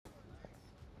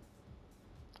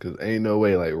Cause ain't no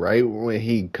way, like right when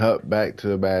he cut back to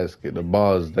the basket, the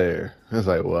ball's there. It's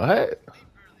like, what?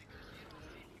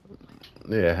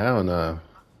 Yeah, hell no.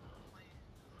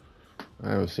 I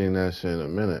haven't seen that shit in a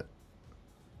minute.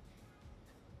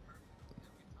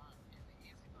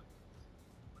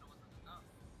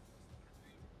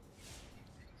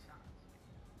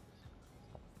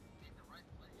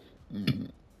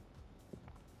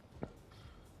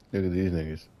 Look at these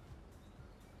niggas.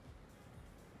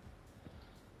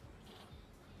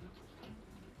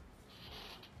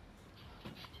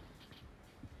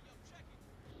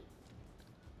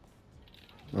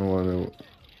 I wonder.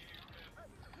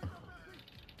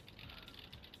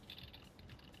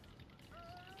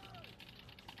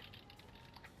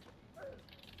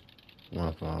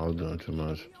 My fault. I was doing too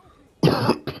much.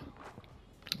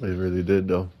 They really did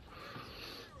though.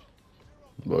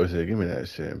 Boy said, "Give me that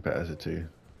shit and pass it to you."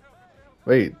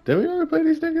 Wait, did we ever play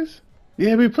these niggas?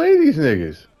 Yeah, we played these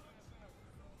niggas.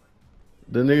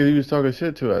 The niggas you was talking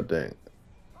shit to, I think.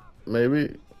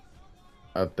 Maybe.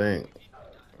 I think.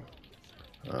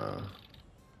 Uh,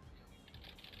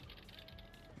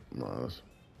 Miles.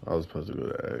 I was supposed to go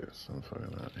to X. I'm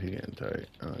fucking out. He getting tight.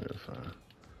 I don't give a fuck.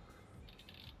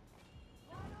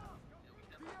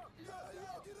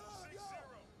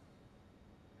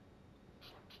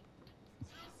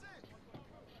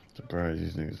 Surprised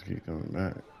these niggas keep coming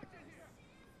back.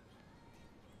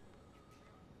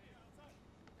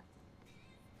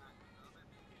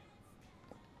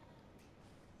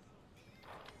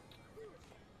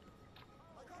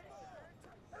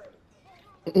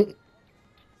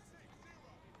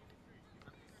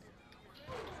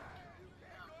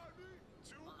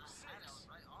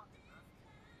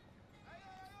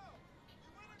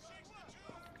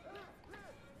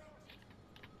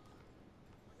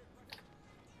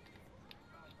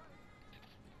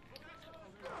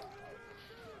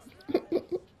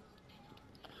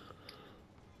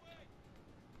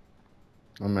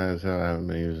 I'm mad as hell I haven't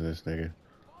been using this nigga.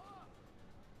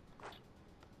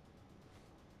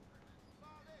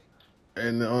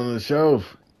 And on the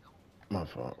shelf. My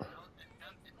fault.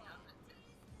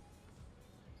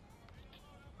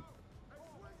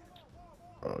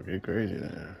 Oh, get crazy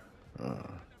then. Oh,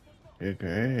 get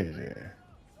crazy.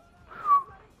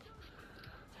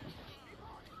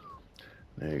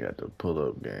 Now you got the pull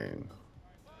up game.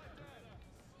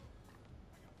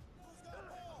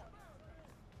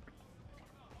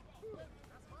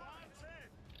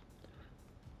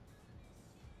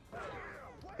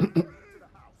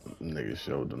 Nigga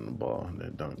showed them the ball and they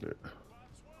dunked it.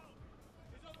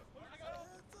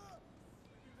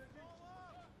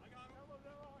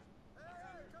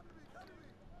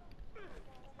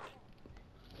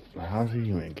 How'd he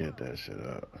even get that shit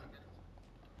up?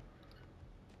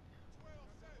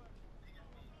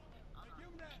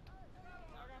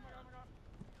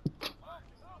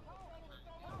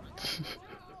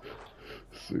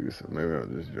 Suga said, maybe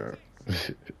I'm just drunk.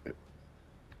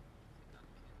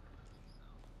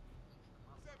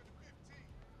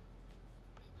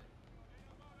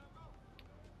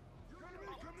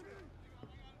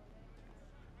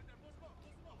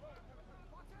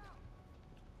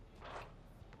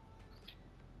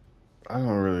 I don't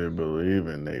really believe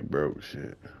in they broke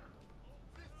shit.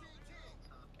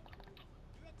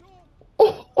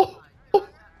 Oh, oh, oh.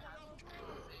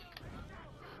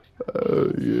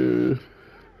 Oh, yeah.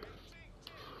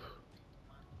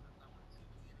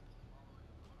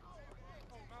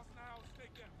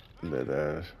 That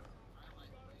ass.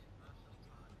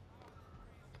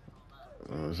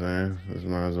 You know what I'm saying? This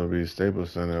might as well be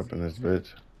Staples Center up in this bitch.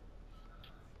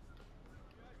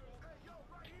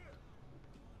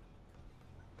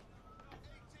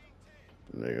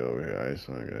 Nigga over here, ice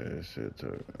one got his shit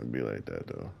took. It'd be like that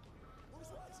though.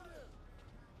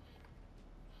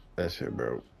 That shit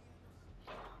broke.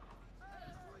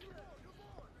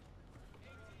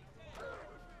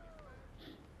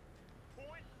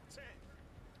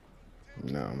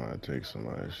 Now I'm gonna take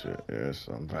somebody's shit. Yeah,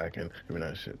 so I'm packing. Give me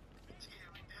that shit.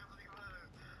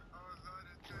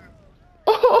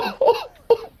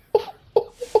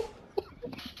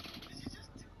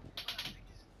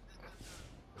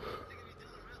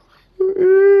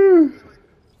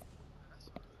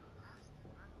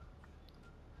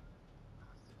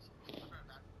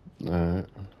 Alright.